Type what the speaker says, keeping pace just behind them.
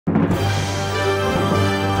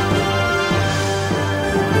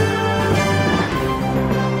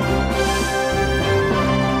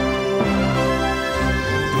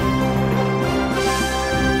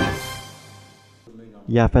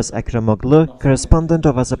Yafez Akramoglu, correspondent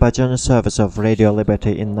of Azerbaijani Service of Radio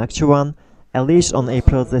Liberty in Nakhchivan, alleged on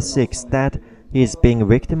April the 6th that he is being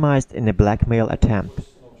victimized in a blackmail attempt.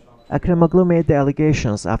 Akramoglu made the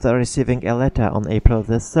allegations after receiving a letter on April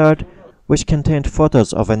the 3rd, which contained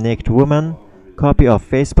photos of a naked woman, copy of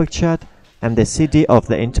Facebook chat, and a CD of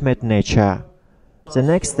the intimate nature. The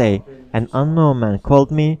next day, an unknown man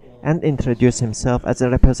called me and introduced himself as a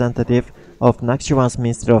representative of Nakhchivan's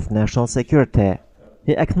Ministry of National Security.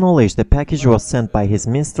 He acknowledged the package was sent by his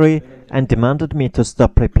ministry and demanded me to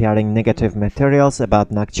stop preparing negative materials about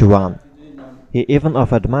Nakhchivan. He even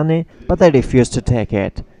offered money, but I refused to take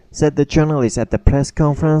it, said the journalist at the press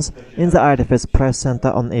conference in the IRFS press center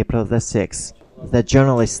on April the 6th. The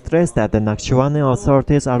journalist stressed that the Nakhchivani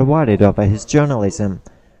authorities are worried over his journalism,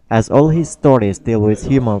 as all his stories deal with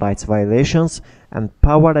human rights violations and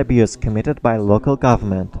power abuse committed by local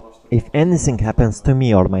government. If anything happens to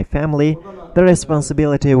me or my family, the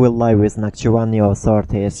responsibility will lie with Nakhchivani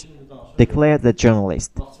authorities, declared the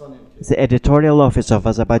journalist. The editorial office of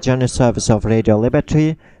Azerbaijani Service of Radio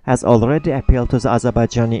Liberty has already appealed to the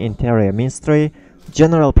Azerbaijani Interior Ministry,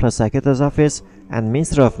 General Prosecutor's Office, and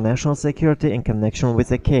Ministry of National Security in connection with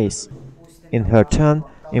the case. In her turn,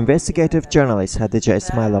 investigative journalist Hadija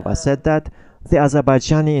Ismailova said that the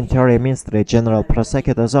Azerbaijani Interior Ministry, General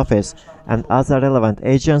Prosecutor's Office, and other relevant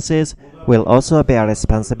agencies will also bear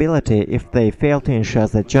responsibility if they fail to ensure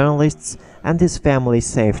the journalist's and his family's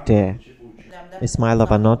safety.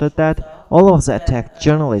 Ismailova noted that all of the attacked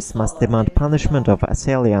journalists must demand punishment of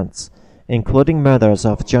assailants, including murders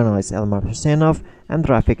of journalist Elmar Husseinov and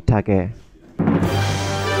Rafik Taghi.